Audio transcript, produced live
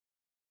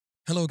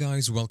Hello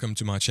guys, welcome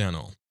to my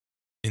channel.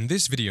 In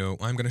this video,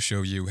 I'm going to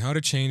show you how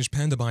to change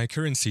Pandabuy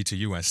currency to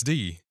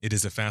USD. It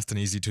is a fast and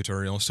easy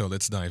tutorial, so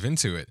let's dive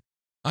into it.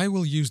 I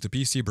will use the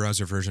PC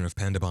browser version of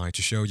Pandabuy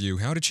to show you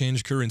how to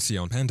change currency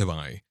on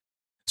Pandabuy.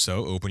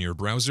 So open your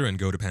browser and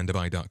go to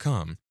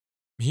pandabuy.com.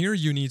 Here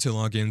you need to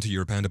log into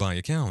your Pandabuy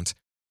account.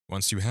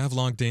 Once you have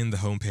logged in, the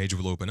homepage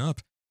will open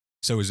up.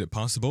 So is it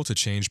possible to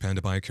change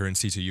Pandabuy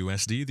currency to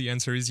USD? The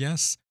answer is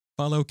yes.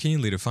 Follow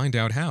keenly to find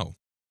out how.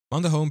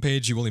 On the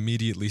homepage, you will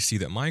immediately see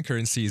that my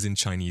currency is in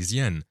Chinese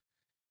yen.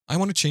 I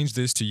want to change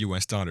this to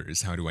US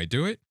dollars. How do I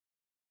do it?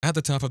 At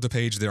the top of the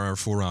page, there are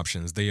 4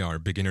 options. They are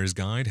Beginner's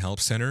Guide, Help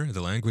Center, the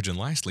language, and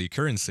lastly,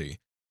 Currency.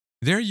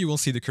 There you will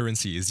see the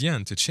currency is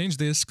yen. To change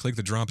this, click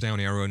the drop-down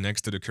arrow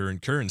next to the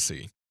current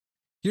currency.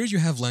 Here you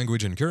have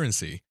Language and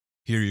Currency.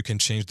 Here you can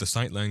change the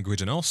site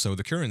language and also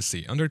the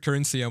currency. Under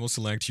Currency, I will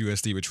select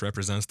USD, which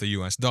represents the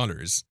US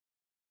dollars.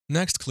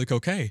 Next, click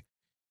OK.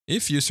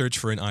 If you search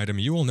for an item,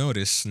 you will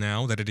notice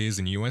now that it is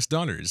in US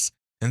dollars.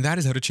 And that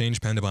is how to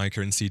change Pandabuy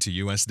currency to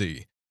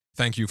USD.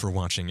 Thank you for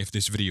watching. If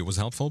this video was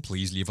helpful,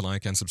 please leave a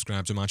like and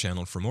subscribe to my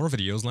channel for more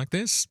videos like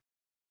this.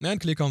 And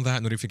click on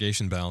that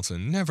notification bell to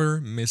never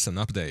miss an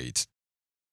update.